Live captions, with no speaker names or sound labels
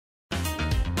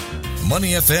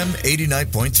Money FM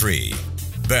 89.3.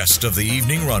 Best of the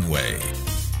evening runway.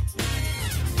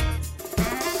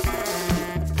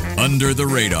 Under the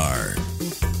radar.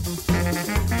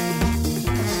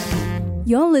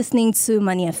 You're listening to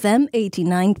Money FM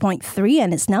 89.3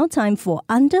 and it's now time for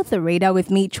Under the Radar with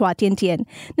me, Chua Tian Tian.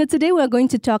 Now today we're going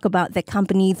to talk about the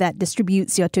company that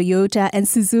distributes your Toyota and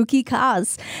Suzuki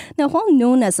cars. Now while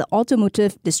known as an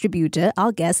automotive distributor,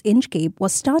 our guest Inchcape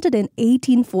was started in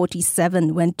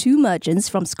 1847 when two merchants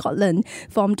from Scotland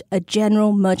formed a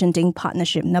general merchanting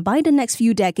partnership. Now by the next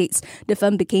few decades, the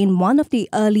firm became one of the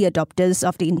early adopters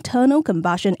of the internal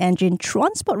combustion engine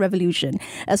transport revolution,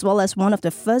 as well as one of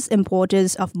the first importers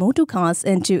of motor cars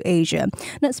into Asia.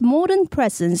 Now, its modern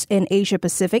presence in Asia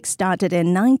Pacific started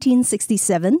in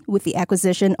 1967 with the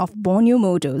acquisition of Borneo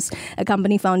Motors, a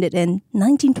company founded in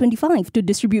 1925 to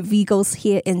distribute vehicles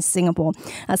here in Singapore.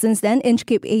 Since then,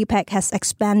 Inchcape APAC has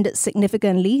expanded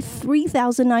significantly,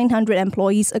 3,900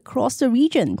 employees across the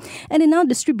region, and it now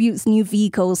distributes new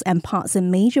vehicles and parts in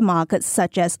major markets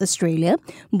such as Australia,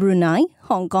 Brunei,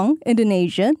 Hong Kong,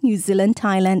 Indonesia, New Zealand,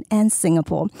 Thailand, and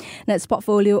Singapore. Now, its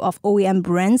portfolio of OEM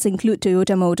brands include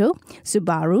Toyota Motor,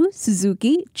 Subaru,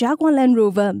 Suzuki, Jaguar Land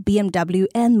Rover, BMW,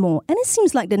 and more. And it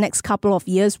seems like the next couple of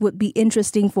years would be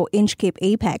interesting for Inchcape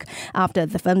APAC after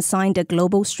the firm signed a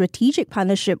global strategic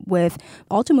partnership with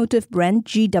automotive brand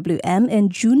GWM in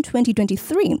June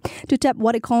 2023 to tap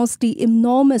what it calls the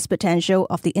enormous potential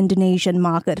of the Indonesian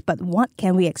market. But what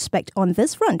can we expect on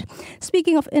this front?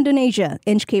 Speaking of Indonesia,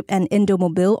 Inchcape and Indomobil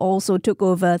also took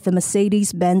over the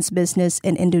Mercedes-Benz business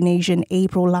in Indonesia in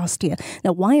April last year.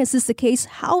 Now, why is this the case?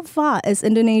 How far is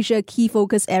Indonesia a key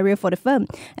focus area for the firm?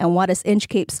 And what is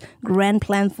Inchcape's grand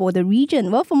plan for the region?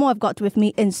 Well, for more, I've got with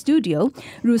me in studio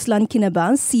Ruslan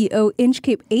Kinabalu, CEO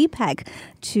Inchcape APAC,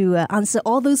 to answer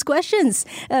all those questions.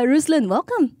 Ruslan,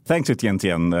 welcome. Thanks, Tian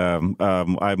Tian.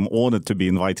 I'm honored to be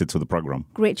invited to the program.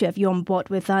 Great to have you on board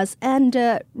with us. And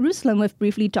Ruslan, we've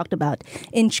briefly talked about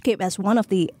Inchcape as one of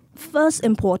the first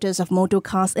importers of motor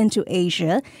cars into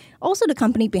Asia. Also the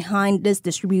company behind this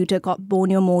distributor called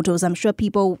Borneo Motors. I'm sure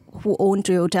people who own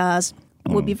Toyotas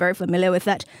would be very familiar with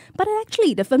that. But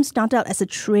actually, the firm started out as a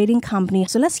trading company.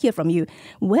 So let's hear from you.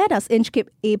 Where does Inchcape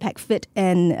APAC fit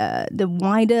in the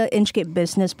wider Inchcape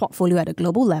business portfolio at a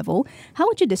global level? How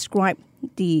would you describe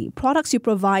the products you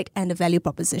provide and the value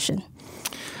proposition?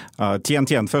 Tian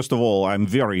Tian, first of all, I'm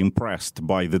very impressed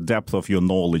by the depth of your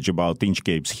knowledge about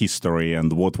Inchcape's history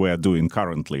and what we are doing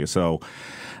currently. So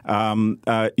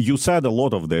you said a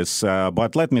lot of this,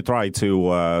 but let me try to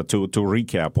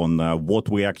recap on what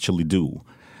we actually do.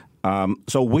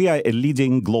 So we are a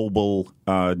leading global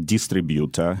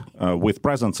distributor with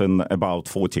presence in about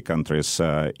 40 countries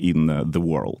in the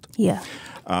world. Yeah.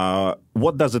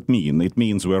 What does it mean? It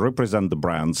means we represent the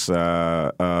brands.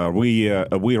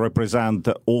 We represent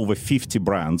over 50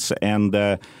 brands, and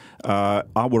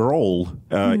our role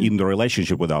in the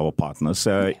relationship with our partners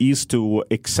is to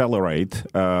accelerate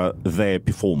their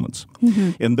performance.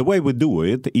 Mm-hmm. And the way we do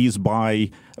it is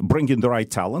by bringing the right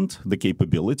talent, the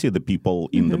capability, the people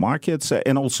in the markets,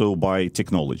 and also by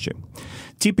technology.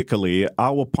 Typically,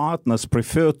 our partners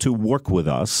prefer to work with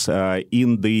us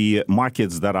in the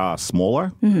markets that are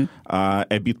smaller,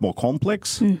 a bit more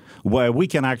complex, where we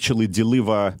can actually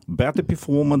deliver better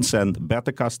performance and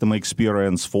better customer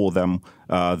experience for them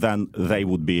than they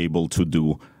would be able to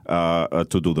do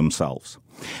themselves.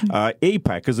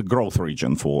 APAC is a growth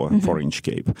region for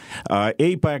Inchcape.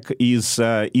 APAC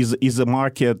is a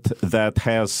market that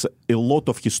has a lot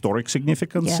of historic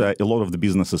significance. Yeah. A lot of the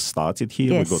businesses started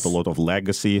here. Yes. We've got a lot of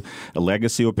legacy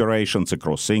operations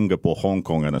across Singapore, Hong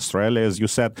Kong, and Australia, as you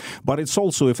said. But it's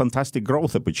also a fantastic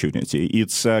growth opportunity.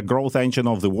 It's a growth engine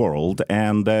of the world,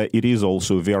 and it is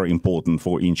also very important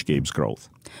for Inchcape's growth.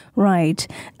 Right.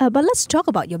 But let's talk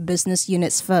about your business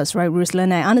units first, right,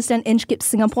 Ruslan? I understand Inchcape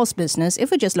Singapore's business.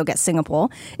 If we just look at Singapore,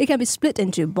 it can be split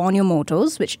into Borneo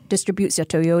Motors, which distributes your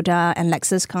Toyota and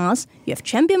Lexus cars. You have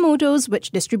Champion Motors,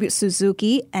 which distributes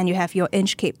Suzuki, and you have your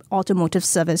Inchcape Automotive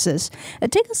Services.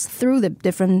 Take us through the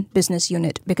different business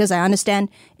unit, because I understand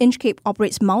Inchcape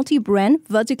operates multi-brand,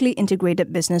 vertically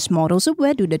integrated business models. So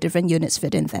where do the different units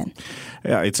fit in then?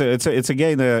 Yeah, it's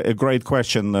again a great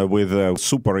question with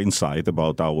super insight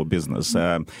about our business.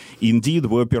 Indeed,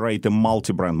 we operate a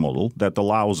multi-brand model that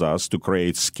allows us to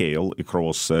create scale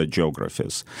across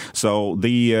geographies. So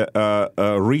the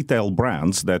retail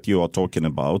brands that you are talking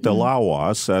about allow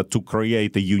us to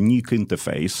create a unique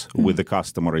interface with the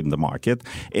customer in the market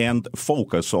and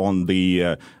focus on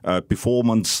the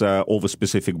performance of a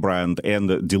specific brand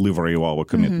and delivery of our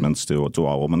commitments to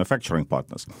our manufacturing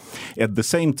partners. At the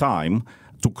same time,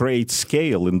 to create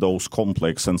scale in those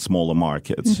complex and smaller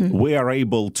markets. We are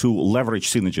able to leverage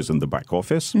synergies in the back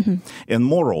office. And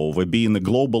moreover, being a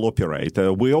global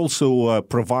operator, we also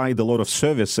provide a lot of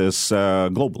services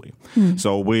globally.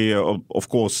 So we, of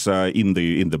course, in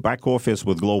the back office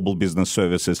with global business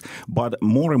services, but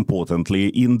more importantly,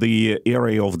 in the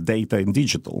area of data and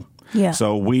digital. Yeah.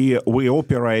 So we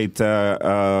operate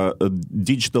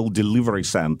digital delivery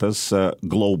centers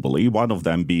globally, one of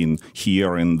them being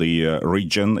here in the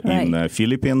region in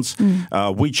Philippines,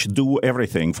 which do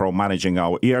everything from managing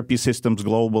our ERP systems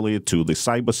globally to the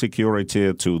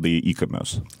cybersecurity to the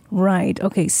e-commerce. Right.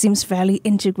 Okay. Seems fairly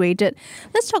integrated.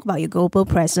 Let's talk about your global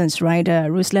presence, right,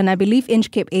 Ruslan? I believe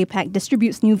Inchcape APAC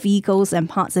distributes new vehicles and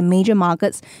parts in major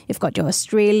markets. You've got your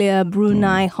Australia,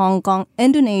 Brunei, Hong Kong,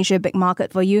 Indonesia, big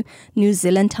market for you, New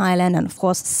Zealand, Thailand, and of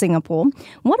course, Singapore.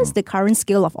 What is the current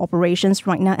scale of operations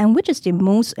right now, and which is the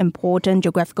most important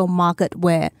geographical market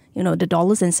where, the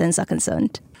dollars and cents are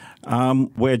concerned?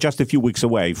 We're just a few weeks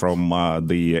away from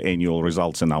the annual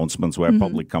results announcements. We're a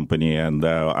public company, and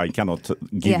I cannot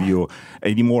give you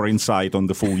any more insight on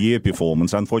the full year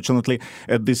performance, unfortunately,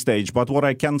 at this stage. But what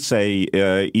I can say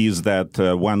is that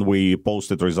when we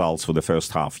posted results for the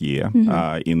first half year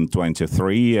in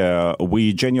 23,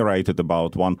 we generated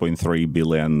about £1.3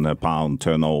 billion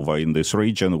turnover in this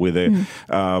region with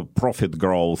a profit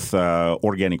growth,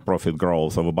 organic profit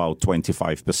growth of about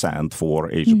 25%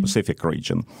 for Asia-Pacific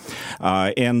region.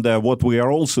 And what we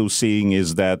are also seeing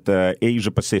is that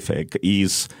Asia-Pacific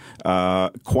is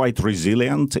quite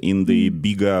resilient in the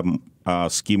bigger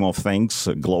scheme of things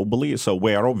globally. So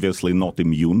we are obviously not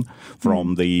immune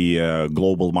from the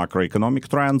global macroeconomic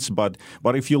trends. But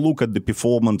if you look at the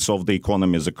performance of the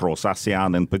economies across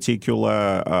ASEAN in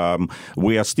particular,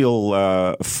 we are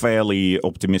still fairly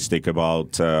optimistic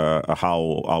about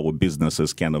how our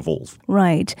businesses can evolve.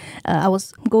 Right. I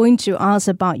was going to ask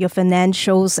about your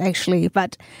financials, actually,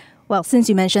 but well, since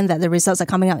you mentioned that the results are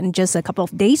coming out in just a couple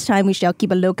of days' time, we shall keep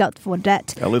a lookout for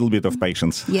that. A little bit of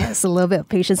patience. Yes, a little bit of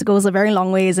patience goes a very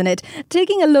long way, isn't it?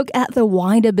 Taking a look at the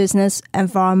wider business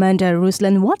environment,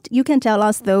 Ruslan, what you can tell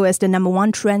us, though, as the number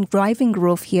one trend driving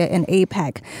growth here in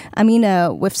APAC? I mean,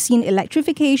 we've seen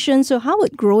electrification, so how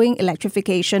would growing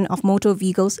electrification of motor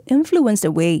vehicles influence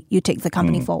the way you take the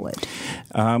company forward?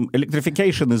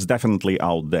 Electrification is definitely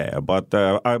out there, but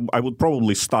I would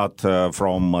probably start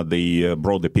from the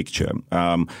broader picture.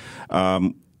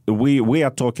 We are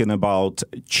talking about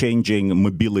changing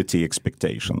mobility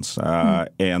expectations.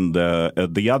 And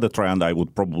the other trend I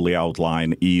would probably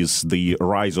outline is the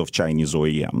rise of Chinese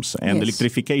OEMs. And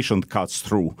electrification cuts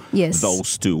through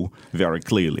those two very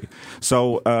clearly.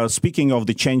 So speaking of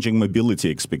the changing mobility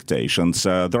expectations,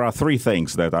 there are three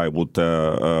things that I would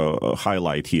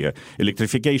highlight here.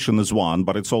 Electrification is one,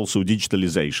 but it's also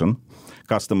digitalization.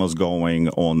 Customers going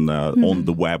on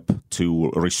the web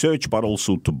to research, but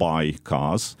also to buy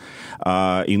cars,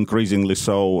 increasingly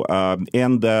so.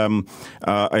 And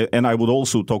I would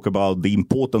also talk about the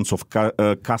importance of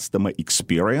customer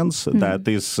experience that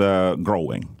is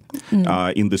growing.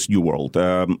 In this new world.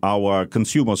 Our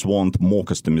consumers want more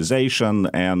customization,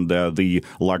 and the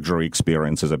luxury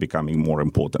experiences are becoming more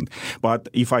important. But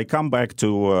if I come back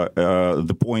to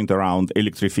the point around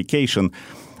electrification,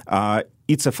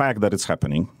 it's a fact that it's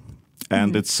happening.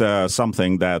 And it's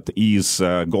something that is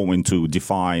going to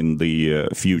define the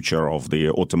future of the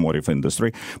automotive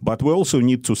industry. But we also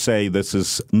need to say this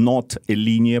is not a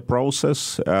linear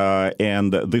process,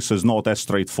 and this is not as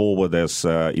straightforward as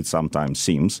it sometimes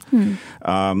seems.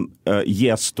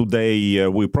 Yes, today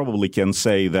we probably can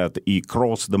say that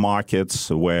across the markets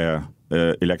where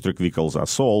electric vehicles are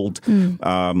sold,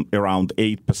 around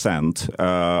 8%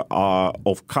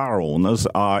 of car owners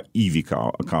are EV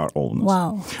car owners.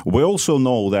 Wow. We also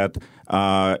know that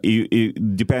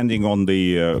depending on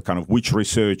the kind of which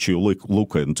research you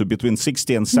look into, between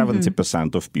 60 and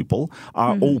 70% of people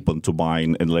are open to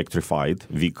buying an electrified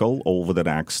vehicle over the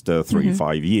next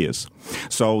 3-5 years.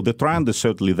 So the trend is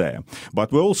certainly there.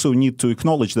 But we also need to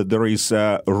acknowledge that there is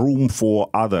room for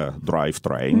other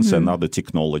drivetrains and other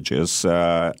technologies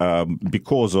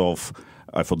because of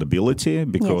affordability,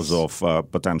 because of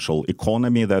potential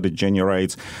economy that it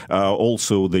generates,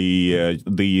 also the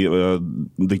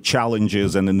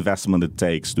challenges and investment it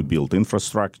takes to build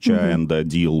infrastructure and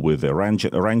deal with the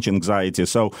range anxiety.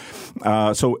 So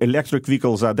electric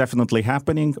vehicles are definitely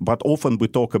happening, but often we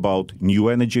talk about new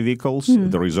energy vehicles.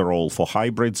 There is a role for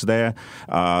hybrids there.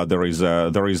 There is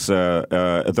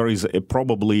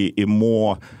probably a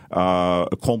more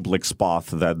complex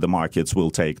path that the markets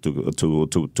will take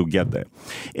to get there.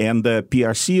 And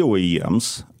PRC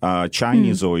OEMs,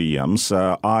 Chinese OEMs,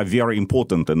 are very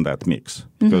important in that mix.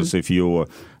 Because if you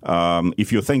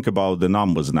think about the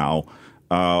numbers now,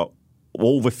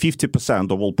 over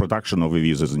 50% of all production of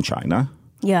EVs is in China.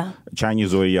 Yeah.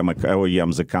 Chinese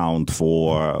OEMs account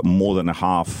for more than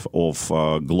half of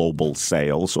global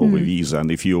sales of EVs. And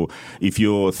if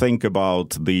you think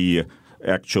about the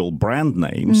actual brand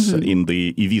names in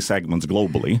the EV segments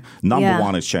globally, number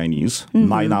one is Chinese,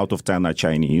 9 out of 10 are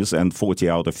Chinese, and 40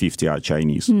 out of 50 are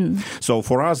Chinese. So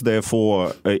for us,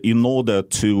 therefore, in order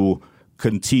to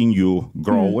continue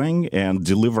growing and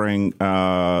delivering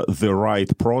the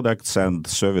right products and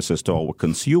services to our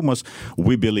consumers,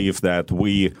 we believe that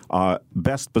we are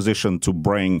best positioned to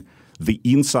bring the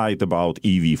insight about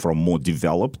EV from more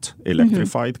developed,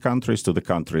 electrified countries to the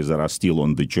countries that are still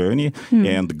on the journey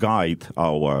and guide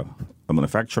our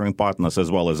manufacturing partners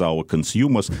as well as our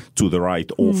consumers to the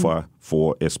right offer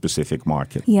for a specific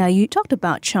market. Yeah, you talked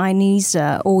about Chinese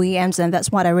OEMs, and that's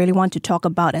what I really want to talk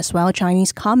about as well,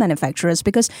 Chinese car manufacturers,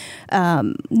 because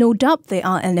no doubt they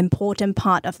are an important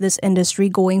part of this industry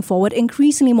going forward,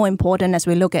 increasingly more important as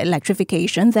we look at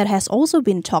electrification. There has also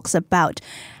been talks about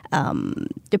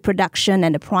the production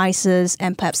and the prices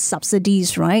and perhaps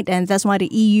subsidies, right? And that's why the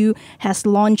EU has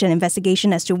launched an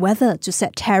investigation as to whether to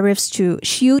set tariffs to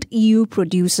shield EU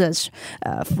producers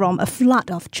from a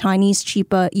flood of Chinese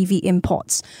cheaper EV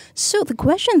imports. So the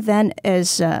question then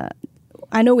is,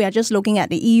 I know we are just looking at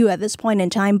the EU at this point in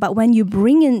time, but when you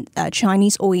bring in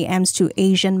Chinese OEMs to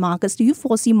Asian markets, do you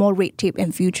foresee more red tape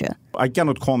in future? I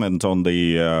cannot comment on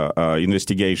the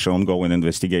ongoing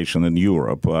investigation in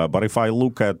Europe. But if I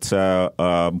look at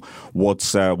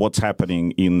what's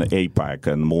happening in APAC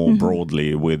and more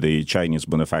broadly with the Chinese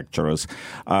manufacturers,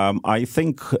 I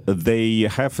think they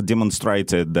have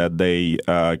demonstrated that they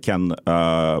can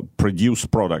produce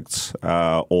products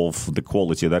of the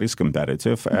quality that is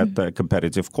competitive at a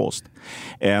competitive cost.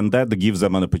 And that gives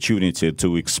them an opportunity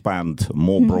to expand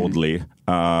more broadly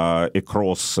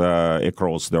across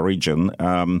the region.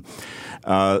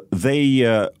 They,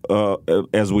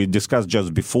 as we discussed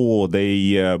just before,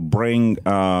 they bring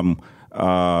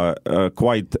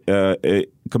quite a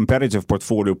competitive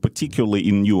portfolio, particularly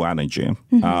in new energy,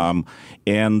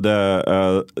 and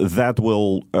that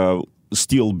will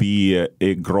still be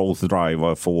a growth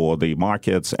driver for the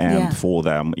markets and for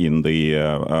them in the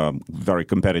very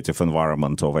competitive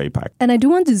environment of APAC. And I do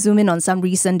want to zoom in on some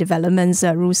recent developments,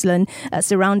 Ruslan,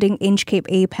 surrounding Inchcape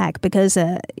APAC, because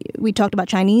we talked about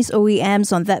Chinese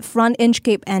OEMs on that front.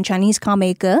 Inchcape and Chinese car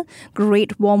maker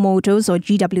Great Wall Motors, or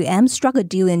GWM, struck a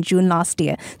deal in June last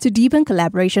year to deepen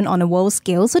collaboration on a world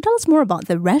scale. So tell us more about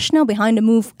the rationale behind the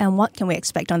move and what can we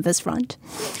expect on this front?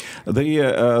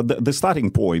 The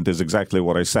starting point is exactly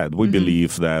what I said. We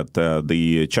believe that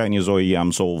the Chinese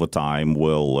OEMs over time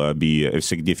will be a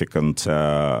significant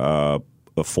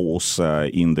force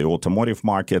in the automotive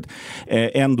market.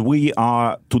 And we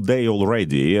are today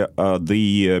already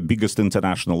the biggest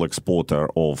international exporter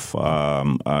of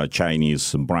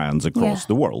Chinese brands across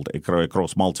the world,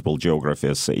 across multiple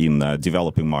geographies in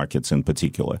developing markets in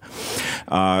particular.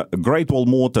 Great Wall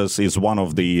Motors is one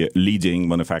of the leading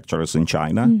manufacturers in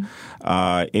China.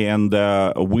 And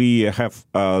we have,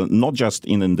 not just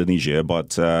in Indonesia,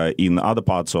 but in other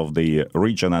parts of the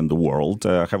region and the world,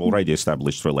 have already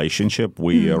established relationship.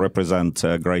 We represent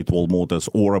Great Wall Motors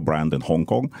or a brand in Hong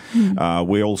Kong.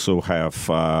 We also have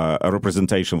a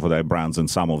representation for their brands in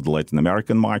some of the Latin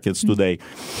American markets today.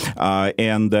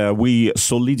 And we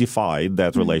solidified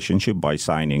that relationship by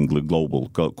signing the global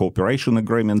cooperation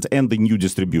agreement and the new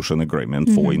distribution agreement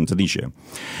for Indonesia.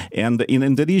 And in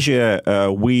Indonesia,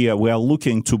 we are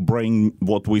looking to bring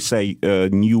what we say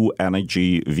new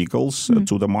energy vehicles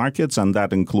to the markets, and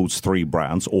that includes 3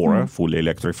 brands: Aura, fully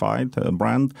electrified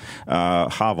brand,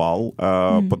 Haval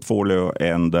portfolio,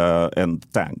 and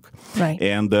Tank. Right.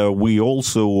 And we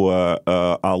also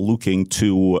are looking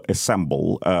to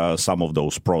assemble some of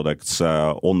those products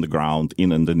on the ground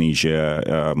in Indonesia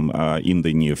in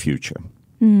the near future.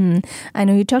 I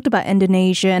know you talked about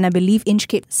Indonesia, and I believe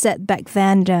Inchcape said back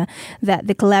then that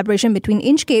the collaboration between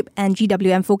Inchcape and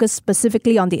GWM focused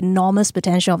specifically on the enormous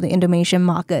potential of the Indonesian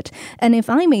market. And if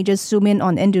I may just zoom in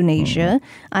on Indonesia,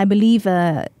 I believe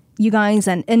you guys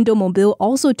and Indomobil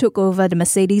also took over the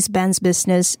Mercedes-Benz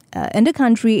business in the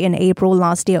country in April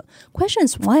last year. Question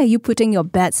is, why are you putting your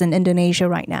bets in Indonesia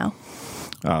right now?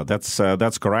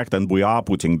 That's correct, and we are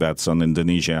putting bets on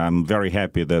Indonesia. I'm very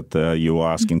happy that you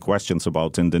are asking questions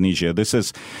about Indonesia. This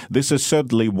is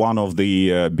certainly one of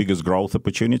the biggest growth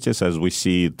opportunities as we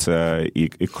see it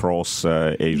across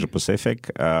Asia Pacific.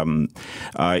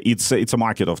 It's a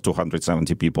market of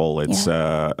 270 people. It's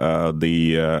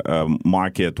the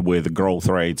market with growth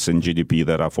rates in GDP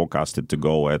that are forecasted to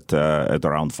go at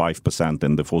around 5%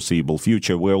 in the foreseeable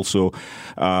future. We also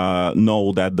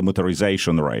know that the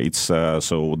motorization rates,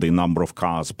 so the number of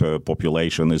cars per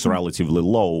population, is relatively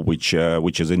low, which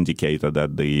is indicator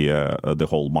that the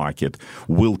whole market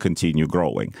will continue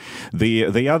growing.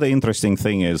 The other interesting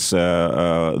thing is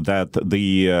that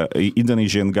the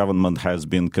Indonesian government has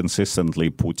been consistently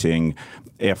putting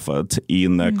effort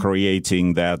in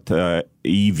creating that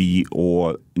EV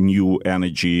or new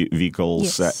energy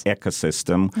vehicles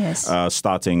ecosystem,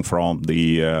 starting from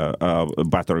the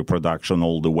battery production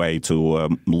all the way to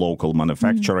local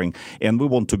manufacturing. And we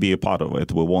want to be a part of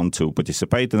it. We want to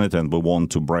participate in it, and we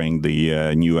want to bring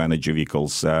the new energy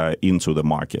vehicles into the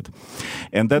market.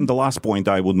 And then the last point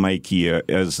I would make here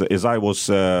is, as I was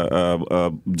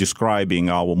describing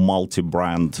our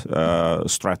multi-brand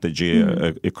strategy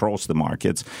across the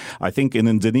markets, I think in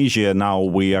Indonesia now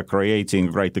we are creating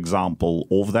a great example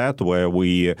of that, where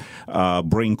we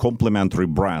bring complementary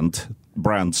brands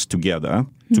together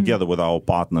with our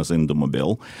partners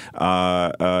Indomobile,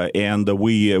 and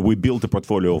we built a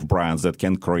portfolio of brands that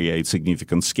can create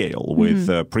significant scale with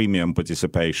premium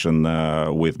participation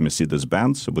with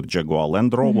Mercedes-Benz, with Jaguar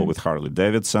Land Rover, with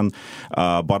Harley-Davidson,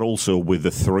 but also with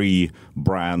the three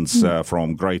brands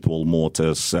from Great Wall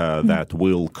Motors that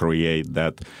will create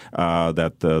that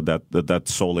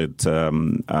solid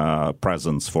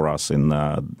presence for us in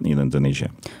Indonesia.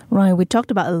 Right, we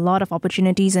talked about a lot of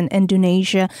opportunities in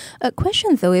Indonesia. A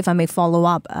question, though, if I may follow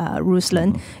up,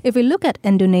 Ruslan, if we look at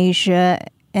Indonesia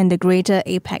and the greater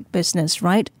APAC business,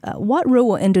 right? What role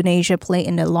will Indonesia play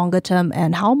in the longer term,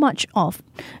 and how much of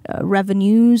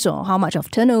revenues or how much of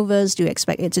turnovers do you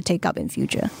expect it to take up in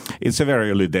future? It's a very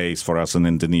early days for us in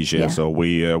Indonesia. So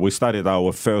we started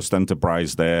our first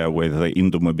enterprise there with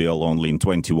Indomobile only in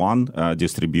 21,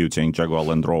 distributing Jaguar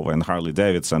Land Rover and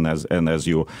Harley-Davidson. As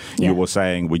you were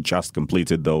saying, we just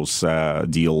completed those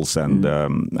deals and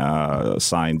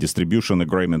signed distribution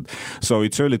agreement. So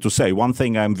it's early to say. One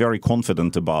thing I'm very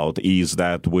confident about is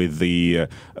that with the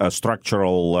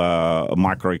structural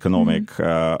macroeconomic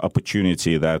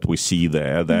opportunity that we see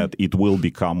there, that it will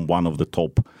become one of the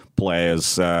top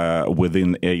players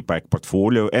within APAC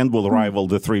portfolio and will rival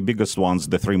the three biggest ones,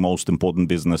 the three most important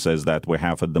businesses that we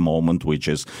have at the moment, which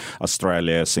is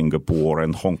Australia, Singapore,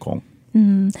 and Hong Kong.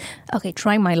 Okay,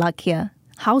 trying my luck here.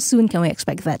 How soon can we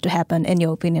expect that to happen, in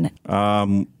your opinion?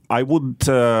 I wouldn't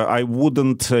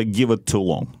give it too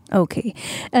long. Okay.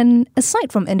 And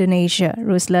aside from Indonesia,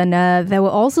 Ruslan, there were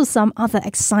also some other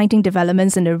exciting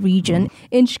developments in the region.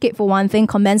 Inchcape, for one thing,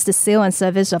 commenced the sale and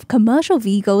service of commercial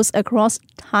vehicles across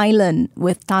Thailand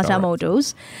with Tata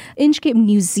Motors. Inchcape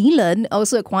New Zealand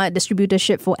also acquired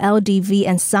distributorship for LDV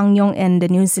and SsangYong in the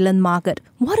New Zealand market.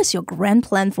 What is your grand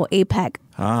plan for APAC?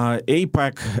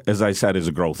 APAC, as I said, is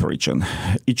a growth region.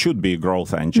 It should be a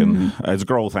growth engine. It's a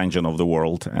growth engine of the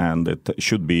world, and it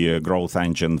should be a growth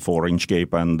engine for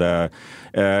Inchcape. And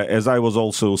as I was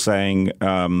also saying,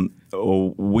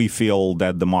 we feel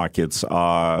that the markets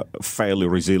are fairly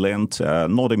resilient,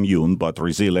 not immune, but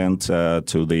resilient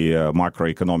to the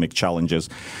macroeconomic challenges.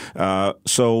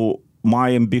 So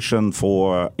my ambition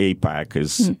for APAC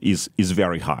is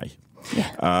very high.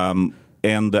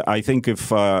 And I think if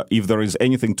there is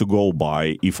anything to go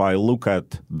by, if I look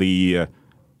at the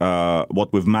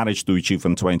what we've managed to achieve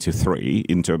in 23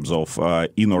 in terms of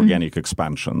inorganic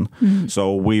expansion.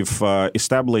 So we've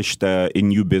established a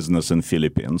new business in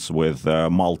Philippines with a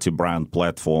multi-brand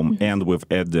platform, and we've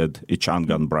added a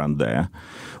Changan brand there.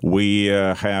 We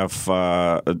have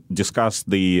discussed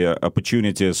the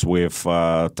opportunities we've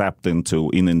tapped into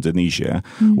in Indonesia.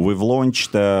 We've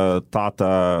launched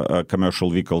Tata commercial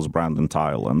vehicles brand in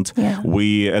Thailand.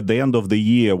 We, at the end of the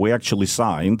year, we actually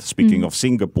signed, speaking of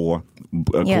Singapore,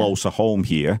 closer home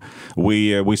here,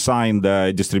 we signed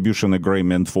a distribution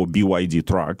agreement for BYD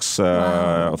trucks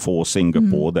for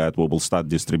Singapore that we will start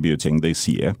distributing this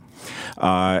year.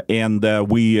 And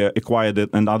we acquired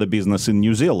another business in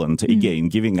New Zealand, again,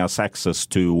 giving us access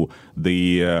to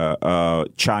the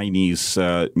Chinese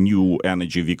new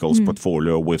energy vehicles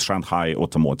portfolio with Shanghai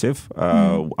Automotive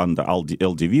under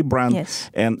LDV brand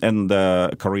and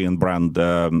Korean brand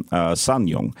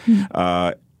SsangYong.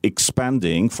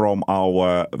 expanding from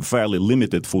our fairly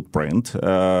limited footprint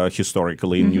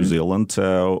historically in New Zealand,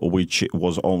 which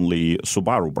was only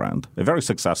Subaru brand, a very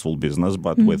successful business,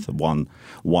 but with one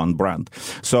brand.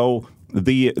 So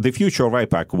the future of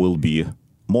APAC will be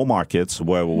more markets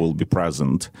where we will be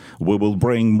present. We will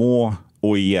bring more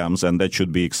OEMs, and that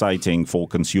should be exciting for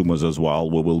consumers as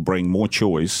well. We will bring more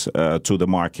choice to the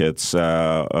markets,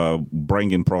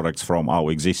 bringing products from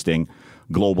our existing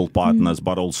global partners,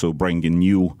 but also bringing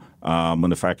new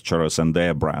manufacturers and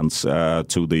their brands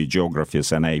to the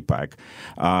geographies and APAC.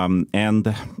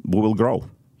 And we will grow.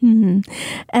 And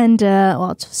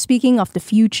speaking of the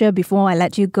future, before I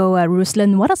let you go,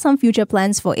 Ruslan, what are some future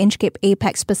plans for Inchcape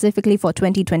APAC specifically for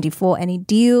 2024? Any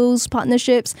deals,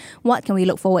 partnerships? What can we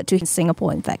look forward to in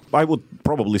Singapore, in fact? I would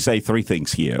probably say three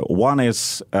things here. One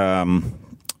is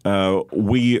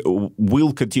we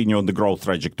will continue on the growth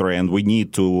trajectory, and we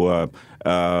need to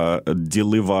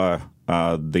deliver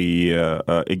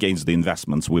against the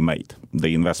investments we made,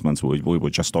 the investments we were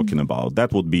just talking about.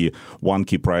 That would be one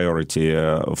key priority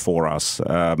for us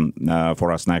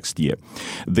next year.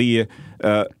 The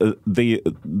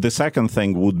second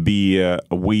thing would be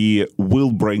we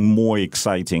will bring more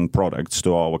exciting products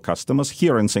to our customers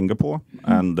here in Singapore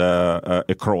and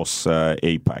across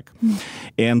APAC.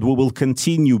 And we will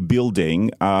continue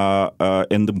building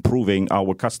and improving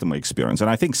our customer experience. And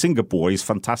I think Singapore is a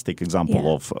fantastic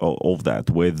example of that.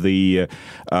 With the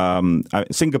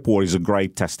Singapore is a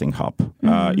great testing hub.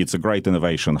 It's a great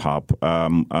innovation hub.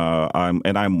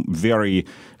 I'm very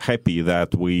happy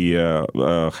that we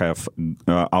have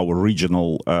our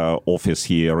regional office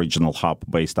here, regional hub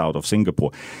based out of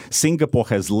Singapore. Singapore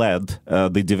has led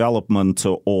the development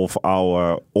of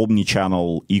our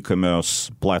omni-channel e-commerce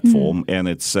platform and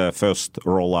its first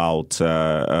rollout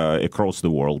across the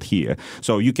world here.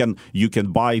 So you can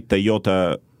buy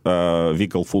Toyota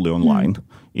vehicle fully online,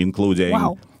 including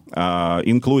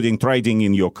trading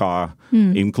in your car,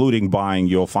 including buying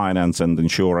your finance and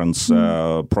insurance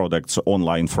products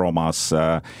online from us,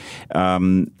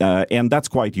 and that's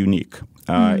quite unique.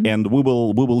 And we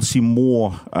will see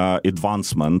more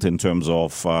advancement in terms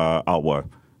of our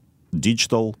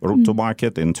digital route to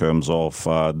market, in terms of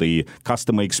the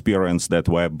customer experience that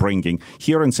we're bringing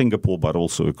here in Singapore, but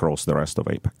also across the rest of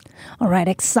APAC. All right,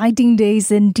 exciting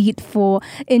days indeed for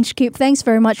Inchcape. Thanks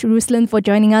very much, Ruslan, for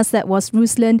joining us. That was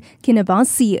Ruslan Kinabas,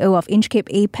 CEO of Inchcape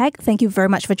APAC. Thank you very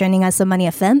much for joining us on Money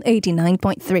FM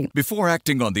 89.3. Before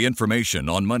acting on the information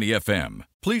on Money FM,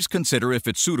 please consider if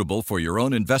it's suitable for your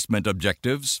own investment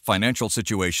objectives, financial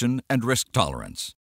situation, and risk tolerance.